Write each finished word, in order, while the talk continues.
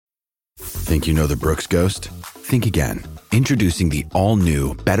Think you know the Brooks Ghost? Think again. Introducing the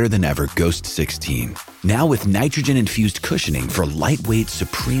all-new, better-than-ever Ghost 16. Now with nitrogen-infused cushioning for lightweight,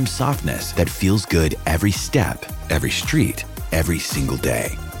 supreme softness that feels good every step, every street, every single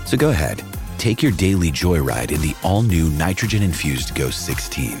day. So go ahead, take your daily joyride in the all-new nitrogen-infused Ghost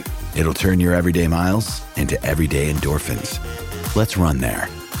 16. It'll turn your everyday miles into everyday endorphins. Let's run there.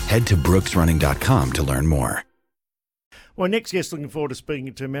 Head to brooksrunning.com to learn more. Well, next guest looking forward to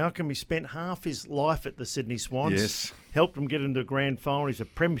speaking to Malcolm. He spent half his life at the Sydney Swans. Yes. Helped him get into the grand final. He's a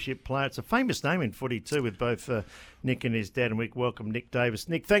premiership player. It's a famous name in footy too, with both Nick and his dad. And we welcome Nick Davis.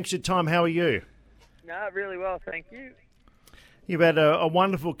 Nick, thanks for your time. How are you? No, really well, thank you. You've had a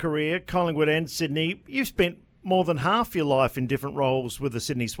wonderful career, Collingwood and Sydney. You've spent more than half your life in different roles with the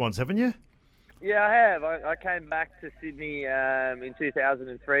Sydney Swans, haven't you? Yeah, I have. I came back to Sydney in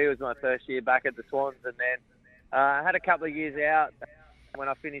 2003. It was my first year back at the Swans, and then I had a couple of years out when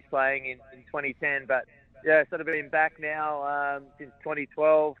I finished playing in 2010. But yeah, sort of been back now since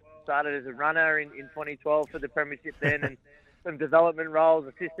 2012. Started as a runner in 2012 for the Premiership then, and some development roles,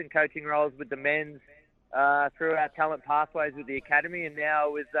 assistant coaching roles with the men's through our talent pathways with the academy, and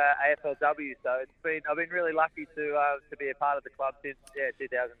now with AFLW. So I've been really lucky to be a part of the club since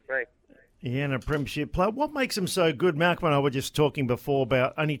 2003. Yeah, and a premiership player. What makes them so good? Malcolm and I were just talking before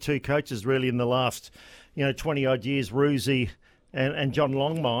about only two coaches really in the last 20-odd years, Roosie and John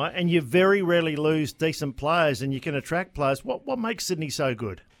Longmire, and you very rarely lose decent players and you can attract players. What makes Sydney so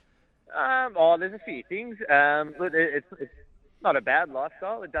good? There's a few things. Look, it's not a bad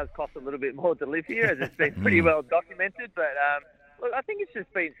lifestyle. It does cost a little bit more to live here, as it's been pretty well documented. But look, I think it's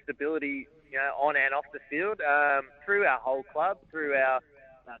just been stability, on and off the field, through our whole club, through our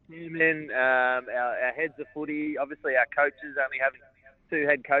chairman, our heads of footy, obviously our coaches, only having two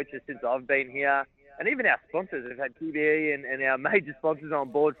head coaches since I've been here, and even our sponsors. We've had QBE and our major sponsors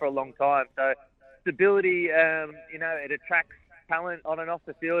on board for a long time. So stability, it attracts talent on and off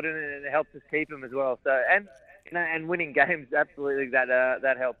the field, and it helps us keep them as well. So and winning games, absolutely,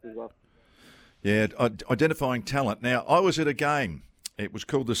 that helps as well. Yeah, identifying talent. Now, I was at a game. It was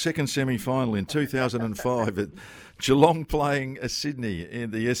called the second semi-final in 2005 at Geelong playing Sydney in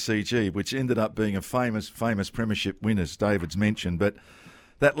the SCG, which ended up being a famous premiership win, as David's mentioned. But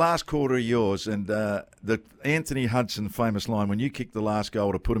that last quarter of yours and the Anthony Hudson famous line, when you kicked the last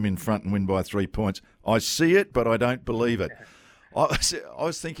goal to put them in front and win by 3 points, I see it, but I don't believe it. I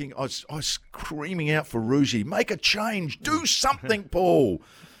was thinking, I was screaming out for Roosie, make a change, do something, Paul.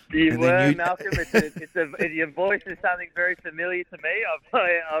 You were, Malcolm. Your voice is something very familiar to me.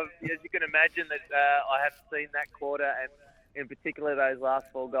 As you can imagine, that I have seen that quarter and in particular those last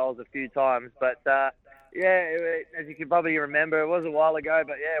 4 goals a few times. But as you can probably remember, it was a while ago.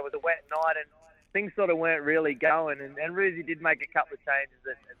 But yeah, it was a wet night and things sort of weren't really going. And Roosie did make a couple of changes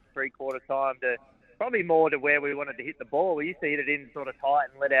at 3/4 time to probably more to where we wanted to hit the ball. We used to hit it in sort of tight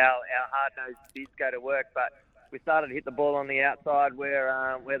and let our hard-nosed bids go to work, but we started to hit the ball on the outside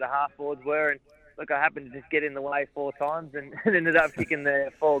where the half forwards were, and look, I happened to just get in the way 4 times and ended up kicking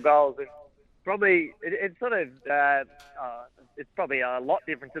the 4 goals. And probably it's probably a lot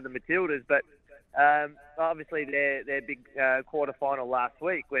different to the Matildas, but obviously their big quarter final last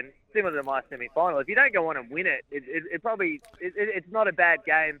week, when similar to my semi final, if you don't go on and win it, it's not a bad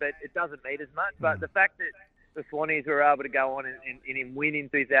game, but it doesn't mean as much. But the fact that the Swannies were able to go on and win in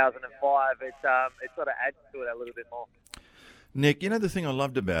 2005, it sort of adds to it a little bit more. Nick, the thing I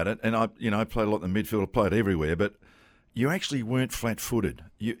loved about it, and I played a lot in the midfield, I played everywhere, but you actually weren't flat-footed.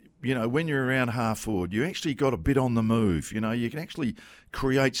 When you're around half forward, you actually got a bit on the move. You can actually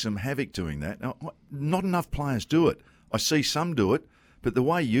create some havoc doing that. Now, not enough players do it. I see some do it, but the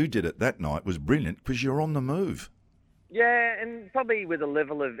way you did it that night was brilliant because you're on the move. Yeah, and probably with a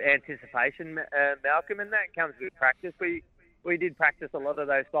level of anticipation, Malcolm, and that comes with practice. We did practice a lot of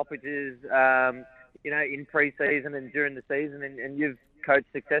those stoppages, in pre-season and during the season, and you've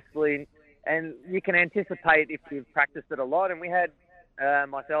coached successfully, and you can anticipate if you've practiced it a lot. And we had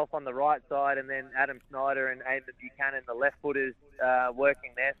myself on the right side, and then Adam Snyder and Eamon Buchanan, the left-footers,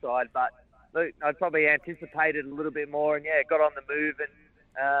 working their side. But look, I'd probably anticipated a little bit more, and got on the move and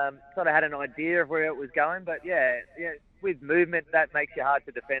sort of had an idea of where it was going. But with movement, that makes you hard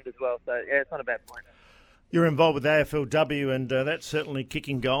to defend as well. So it's not a bad point. You're involved with AFLW, and that's certainly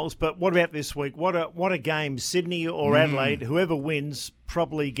kicking goals. But what about this week? What a game! Sydney or Adelaide, whoever wins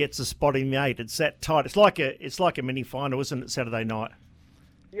probably gets a spot in the 8. It's that tight. It's like a mini final, isn't it? Saturday night.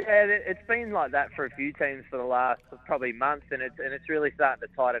 Yeah, it's been like that for a few teams for the last probably months, and it's really starting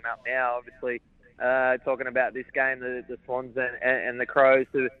to tighten up now. Obviously, talking about this game, the Swans and the Crows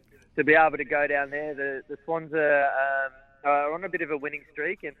to be able to go down there. The Swans are on a bit of a winning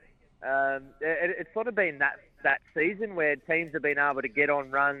streak, and it's sort of been that season where teams have been able to get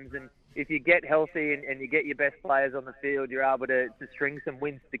on runs, and if you get healthy and you get your best players on the field, you're able to string some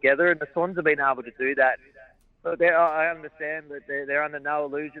wins together, and the Swans have been able to do that. But I understand that they're under no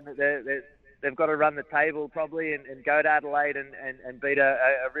illusion that they've got to run the table probably and go to Adelaide and beat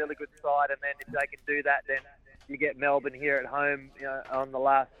a really good side, and then if they can do that, then you get Melbourne here at home, on the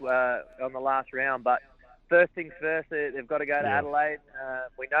last round. But first things first, they've got to go to Adelaide.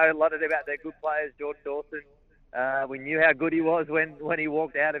 We know a lot about their good players, Jordan Dawson. We knew how good he was when he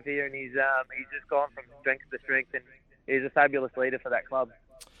walked out of here, and he's just gone from strength to strength, and he's a fabulous leader for that club.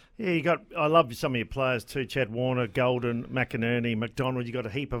 Yeah, I love some of your players too, Chad Warner, Golden, McInerney, McDonald. You got a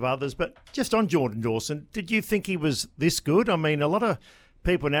heap of others, but just on Jordan Dawson, did you think he was this good? I mean, a lot of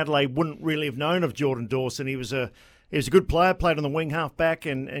people in Adelaide wouldn't really have known of Jordan Dawson. He was a good player, played on the wing half back,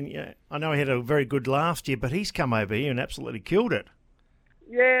 and I know he had a very good last year, but he's come over here and absolutely killed it.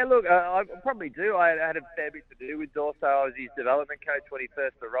 Yeah, look, I probably do. I had a fair bit to do with Dorso. I was his development coach when he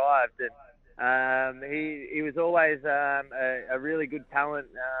first arrived, and he was always a really good talent,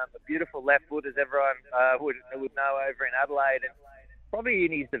 a beautiful left foot, as everyone would know over in Adelaide, and probably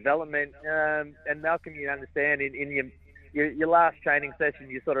in his development. And Malcolm, you understand, in your last training session,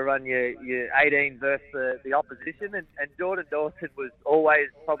 you sort of run your 18 versus the opposition, and Jordan Dawson was always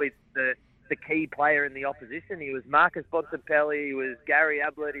probably the key player in the opposition. He was Marcus Bontempelli, he was Gary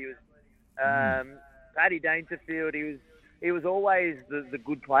Ablett, he was Paddy Dangerfield. He was always the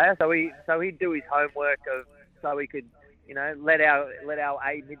good player. So he'd do his homework so he could let our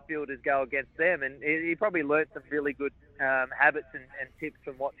A midfielders go against them, and he probably learnt some really good habits and tips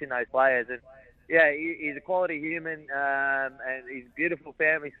from watching those players. And yeah, he's a quality human, and he's a beautiful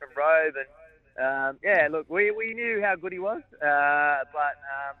family. He's from Robe, and yeah, look, we knew how good he was, but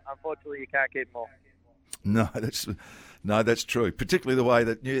unfortunately you can't keep him all. No, that's true. Particularly the way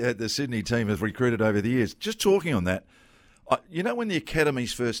that the Sydney team has recruited over the years. Just talking on that, when the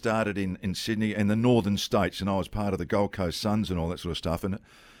academies first started in Sydney and the northern states, and I was part of the Gold Coast Suns and all that sort of stuff, and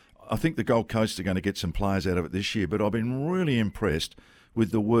I think the Gold Coast are going to get some players out of it this year, but I've been really impressed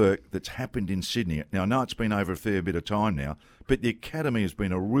with the work that's happened in Sydney. Now, I know it's been over a fair bit of time now, but the academy has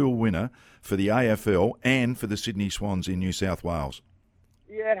been a real winner for the AFL and for the Sydney Swans in New South Wales.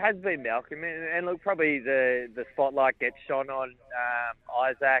 Yeah, it has been, Malcolm. And look, probably the spotlight gets shone on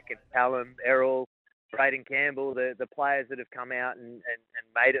Isaac and Callum, Errol, Braden Campbell, the players that have come out and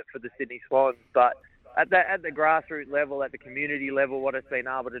made it for the Sydney Swans. But at the grassroots level, at the community level, what it's been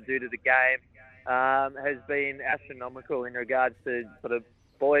able to do to the game has been astronomical in regards to sort of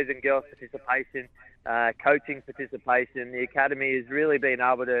boys and girls participation, coaching participation. The academy has really been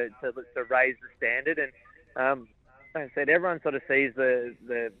able to raise the standard, and like I said, everyone sort of sees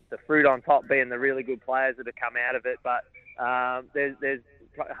the fruit on top being the really good players that have come out of it, but there's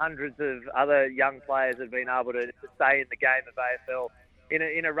hundreds of other young players that have been able to stay in the game of AFL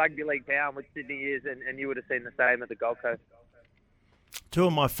in a rugby league town, which Sydney is, and you would have seen the same at the Gold Coast. Two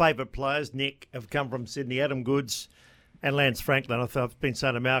of my favourite players, Nick, have come from Sydney, Adam Goodes and Lance Franklin. I've been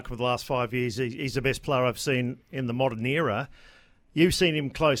saying to Malcolm for the last 5 years, he's the best player I've seen in the modern era. You've seen him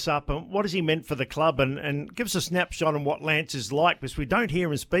close up, and what has he meant for the club? And give us a snapshot on what Lance is like, because we don't hear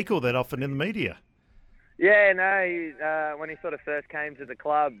him speak all that often in the media. Yeah, no, when he sort of first came to the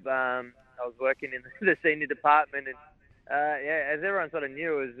club, I was working in the senior department, and as everyone sort of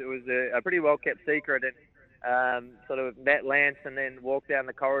knew, it was a pretty well-kept secret, and sort of met Lance and then walked down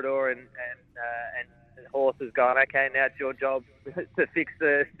the corridor, and the horse has gone, okay, now it's your job to fix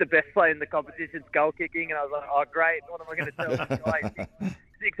the best player in the competition's goal kicking. And I was like, oh, great, what am I going to tell this guy?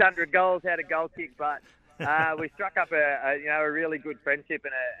 600 goals, how to goal kick. But we struck up a really good friendship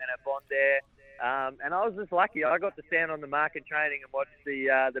and a bond there. And I was just lucky. I got to stand on the market training and watch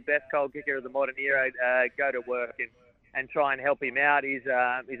the best goal kicker of the modern era go to work and try and help him out. He's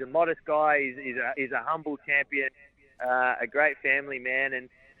a modest guy. He's a humble champion, a great family man, and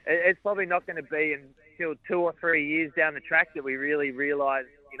it's probably not going to be until 2 or 3 years down the track that we really realise,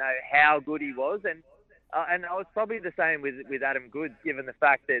 how good he was. And I was probably the same with Adam Goodes, given the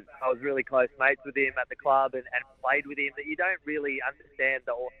fact that I was really close mates with him at the club and played with him, that you don't really understand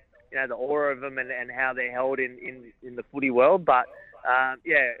the aura of them and how they're held in the footy world. But I've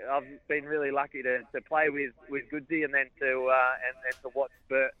been really lucky to play with Goodsy and then to watch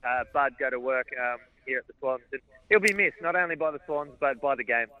Bud go to work here at the Swans. And he'll be missed not only by the Swans but by the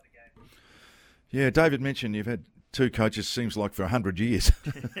game. Yeah, David mentioned you've had two coaches, seems like for 100 years,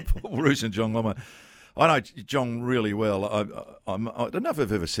 Paul Roos and John Lommer. I know John really well. I don't know if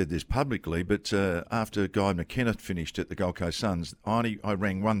I've ever said this publicly, but after Guy McKenna finished at the Gold Coast Suns, I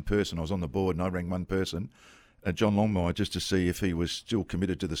rang one person. I was on the board and I rang one person, John Longmire just to see if he was still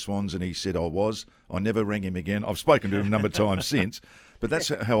committed to the Swans, and he said, I was. I never rang him again. I've spoken to him a number of times since, but that's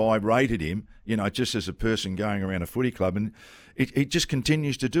how I rated him, just as a person going around a footy club, and he just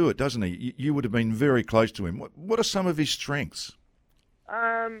continues to do it, doesn't he? You would have been very close to him. What are some of his strengths?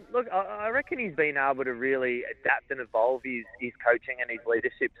 Look, I reckon he's been able to really adapt and evolve his coaching and his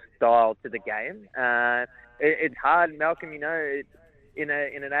leadership style to the game. It's hard, Malcolm, in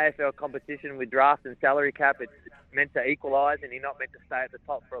an AFL competition with draft and salary cap, it's meant to equalise, and you're not meant to stay at the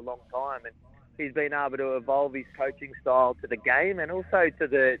top for a long time. And he's been able to evolve his coaching style to the game and also to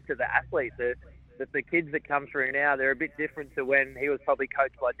the athlete. The kids that come through now, they're a bit different to when he was probably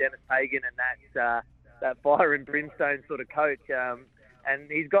coached by Dennis Pagan and that fire and brimstone sort of coach.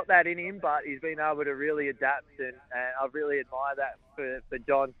 And he's got that in him, but he's been able to really adapt, and I really admire that for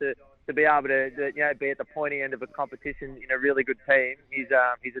John to be able to be at the pointy end of a competition in a really good team. He's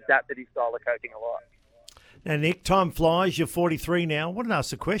adapted his style of coaching a lot. Now, Nick, time flies. You're 43 now. I want to ask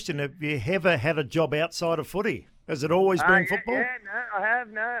the question: have you ever had a job outside of footy? Has it always been football? Yeah, no, I have.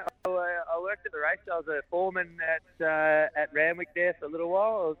 No, I worked at the race. I was a foreman at Randwick there for a little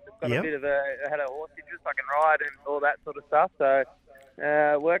while. I had a horse interest. I can ride and all that sort of stuff. So.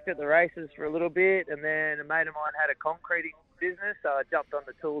 Worked at the races for a little bit, and then a mate of mine had a concreting business, so I jumped on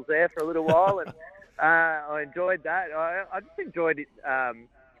the tools there for a little while, and I enjoyed that. I just enjoyed it,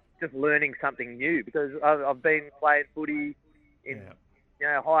 just learning something new, because I've been playing footy in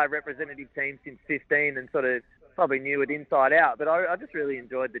high representative teams since 15 and sort of probably knew it inside out, but I just really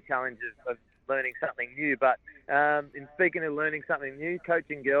enjoyed the challenge of learning something new. But in speaking of learning something new,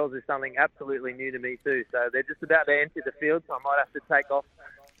 coaching girls is something absolutely new to me too. So they're just about to enter the field, so I might have to take off.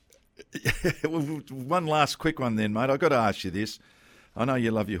 One last quick one then, mate. I've got to ask you this. I know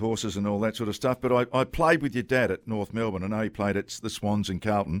you love your horses and all that sort of stuff, but I played with your dad at North Melbourne. I know he played at the Swans in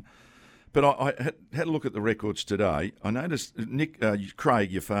Carlton. But I had a look at the records today. I noticed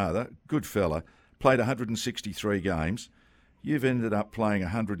Craig, your father, good fella, played 163 games. You've ended up playing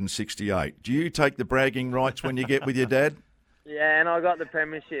 168. Do you take the bragging rights when you get with your dad? Yeah, and I got the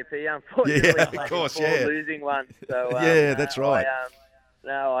premiership. He unfortunately played losing one. So, that's right.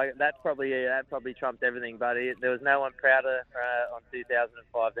 That probably trumped everything. But there was no one prouder on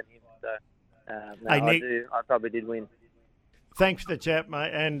 2005 than him. So, hey, Nick, I probably did win. Thanks for the chat,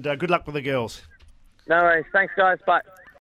 mate, and good luck with the girls. No worries. Thanks, guys. Bye.